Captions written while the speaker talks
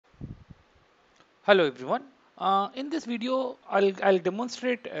Hello everyone. In this video, I'll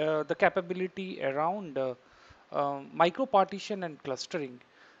demonstrate the capability around micro partition and clustering,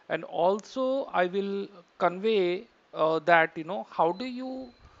 and also I will convey that how do you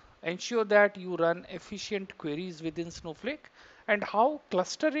ensure that you run efficient queries within Snowflake, and how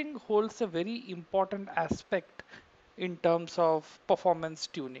clustering holds a very important aspect in terms of performance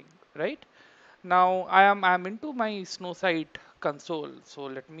tuning, right? Now I'm into my Snowsite console, so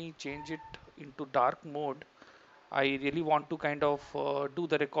let me change it into dark mode. I really want to kind of do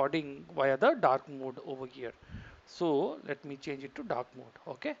the recording via the dark mode over here. So let me change it to dark mode.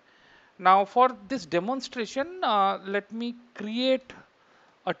 Okay. Now for this demonstration, let me create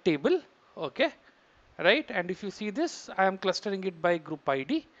a table. Okay. Right. And if you see this, I am clustering it by group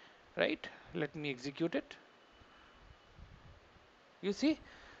ID. Right. Let me execute it. You see,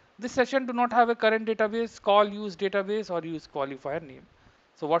 this session do not have a current database, call use database or use qualifier name.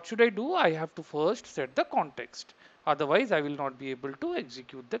 So what should I do? I have to first set the context. Otherwise, I will not be able to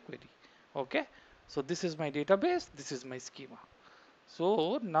execute the query. Okay. So this is my database. This is my schema.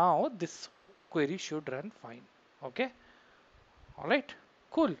 So now this query should run fine. Okay. All right.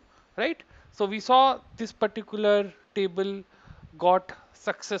 Cool. Right. So we saw this particular table got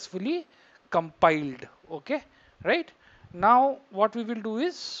successfully compiled. Okay. Right. Now what we will do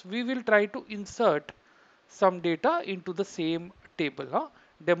is we will try to insert some data into the same table,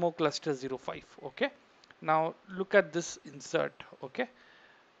 demo cluster 05. Okay. Now look at this insert. Okay.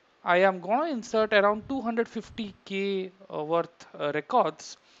 I am going to insert around 250K worth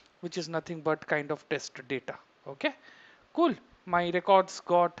records, which is nothing but kind of test data. Okay, cool. My records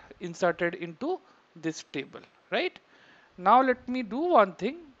got inserted into this table, right? Now let me do one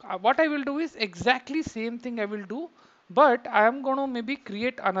thing. What I will do is exactly same thing I will do, but I am going to maybe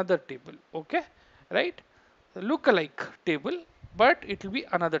create another table. Okay, right? Look-alike table, but it will be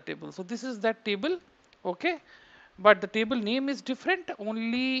another table. So this is that table. Okay, but the table name is different.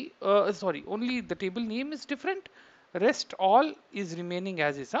 Only the table name is different. Rest all is remaining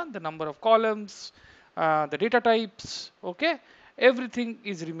as is. The number of columns, the data types. Okay, everything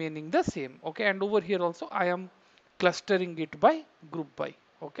is remaining the same. Okay, and over here also I am clustering it by group by.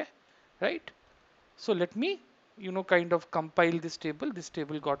 Okay, right? So let me kind of compile this table. This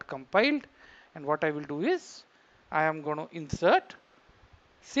table got compiled, and what I will do is I am going to insert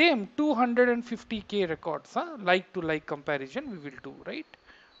same 250K records, like to like comparison we will do, right?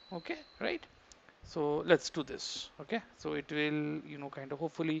 Okay, right? So let's do this. Okay, so it will kind of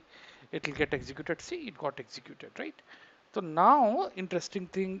hopefully it will get executed. See, it got executed, right? So now interesting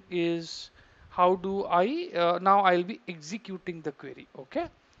thing is how do I now I'll be executing the query. Okay,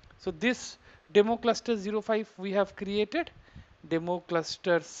 so this demo cluster 05 we have created, demo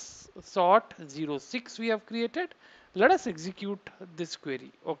cluster sort 06 we have created. Let us execute this query.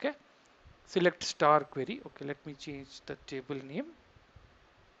 Okay, select star query. Okay, let me change the table name.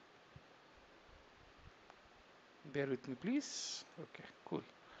 Bear with me, please. Okay, cool.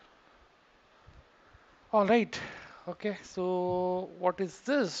 All right. Okay, so what is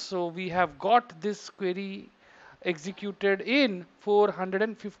this? So we have got this query executed in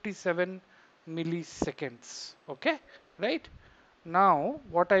 457 milliseconds. Okay, right? Now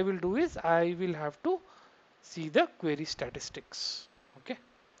what I will do is I will have to see the query statistics. Okay,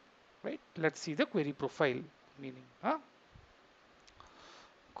 right? Let's see the query profile meaning.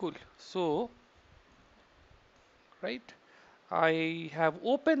 Cool. So, right, I have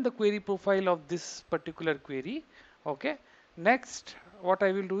opened the query profile of this particular query. Okay. Next, what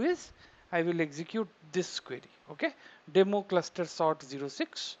I will do is I will execute this query. Okay. Demo cluster sort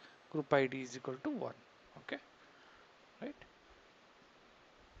 06 group ID is equal to 1. Okay. Right.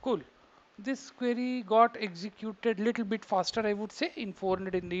 Cool. This query got executed little bit faster, I would say, in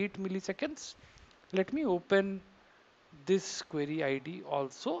 408 milliseconds. Let me open this query ID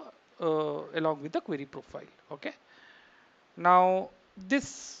also along with the query profile. Okay. Now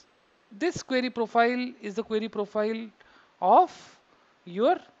this query profile is the query profile of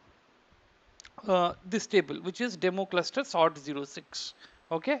your this table, which is demo cluster sort 06.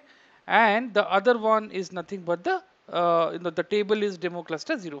 Okay, and the other one is nothing but the table is demo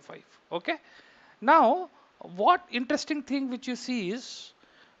cluster 05. Okay, now what interesting thing which you see is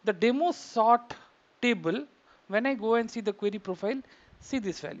the demo sort table. When I go and see the query profile, see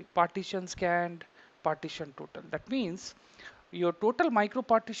this value: partition scanned, partition total. That means your total micro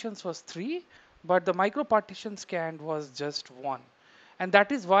partitions was 3, but the micro partition scanned was just 1. And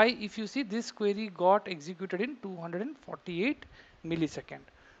that is why if you see this query got executed in 248 millisecond.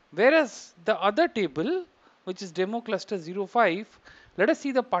 Whereas the other table, which is demo cluster 05, let us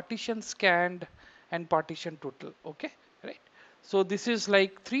see the partition scanned and partition total. Okay, right? So this is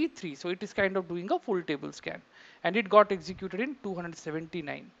like 3 3, so it is kind of doing a full table scan, and it got executed in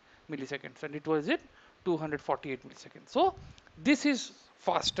 279 milliseconds, and it was in 248 milliseconds. So this is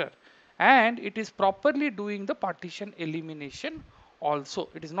faster, and it is properly doing the partition elimination also.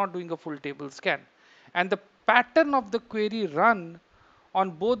 It is not doing a full table scan, and the pattern of the query run on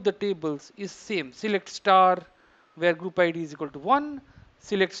both the tables is same. Select star where group ID is equal to 1,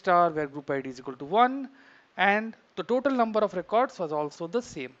 select star where group ID is equal to 1, and the total number of records was also the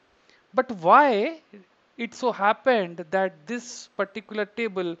same. But why it so happened that this particular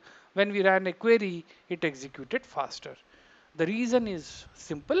table, when we ran a query, it executed faster? The reason is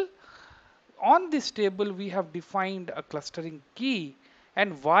simple. On this table, we have defined a clustering key,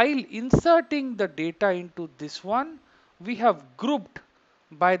 and while inserting the data into this one, we have grouped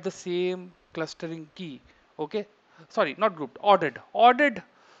by the same clustering key. Okay, sorry, not grouped, ordered.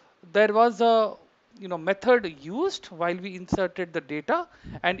 There was a method used while we inserted the data,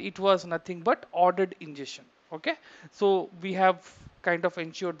 and it was nothing but ordered ingestion. Okay, so we have kind of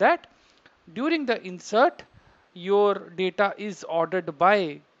ensured that during the insert, your data is ordered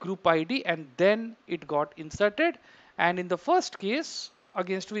by group ID, and then it got inserted. And in the first case,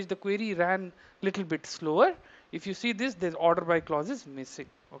 against which the query ran little bit slower, if you see this, there's order by clause is missing.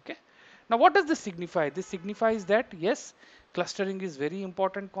 Okay. Now what does this signify? This signifies that yes, clustering is very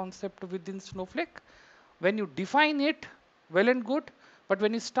important concept within Snowflake. When you define it, well and good, but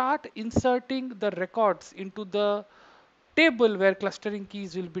when you start inserting the records into the table where clustering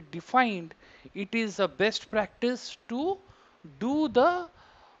keys will be defined, it is a best practice to do the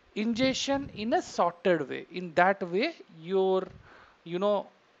ingestion in a sorted way. In that way, your, you know,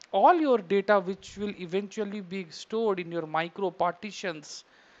 all your data which will eventually be stored in your micro partitions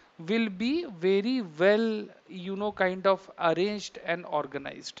will be very well, kind of arranged and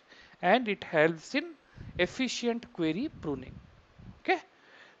organized, and it helps in efficient query pruning. Okay.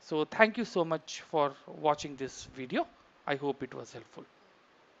 So thank you so much for watching this video. I hope it was helpful.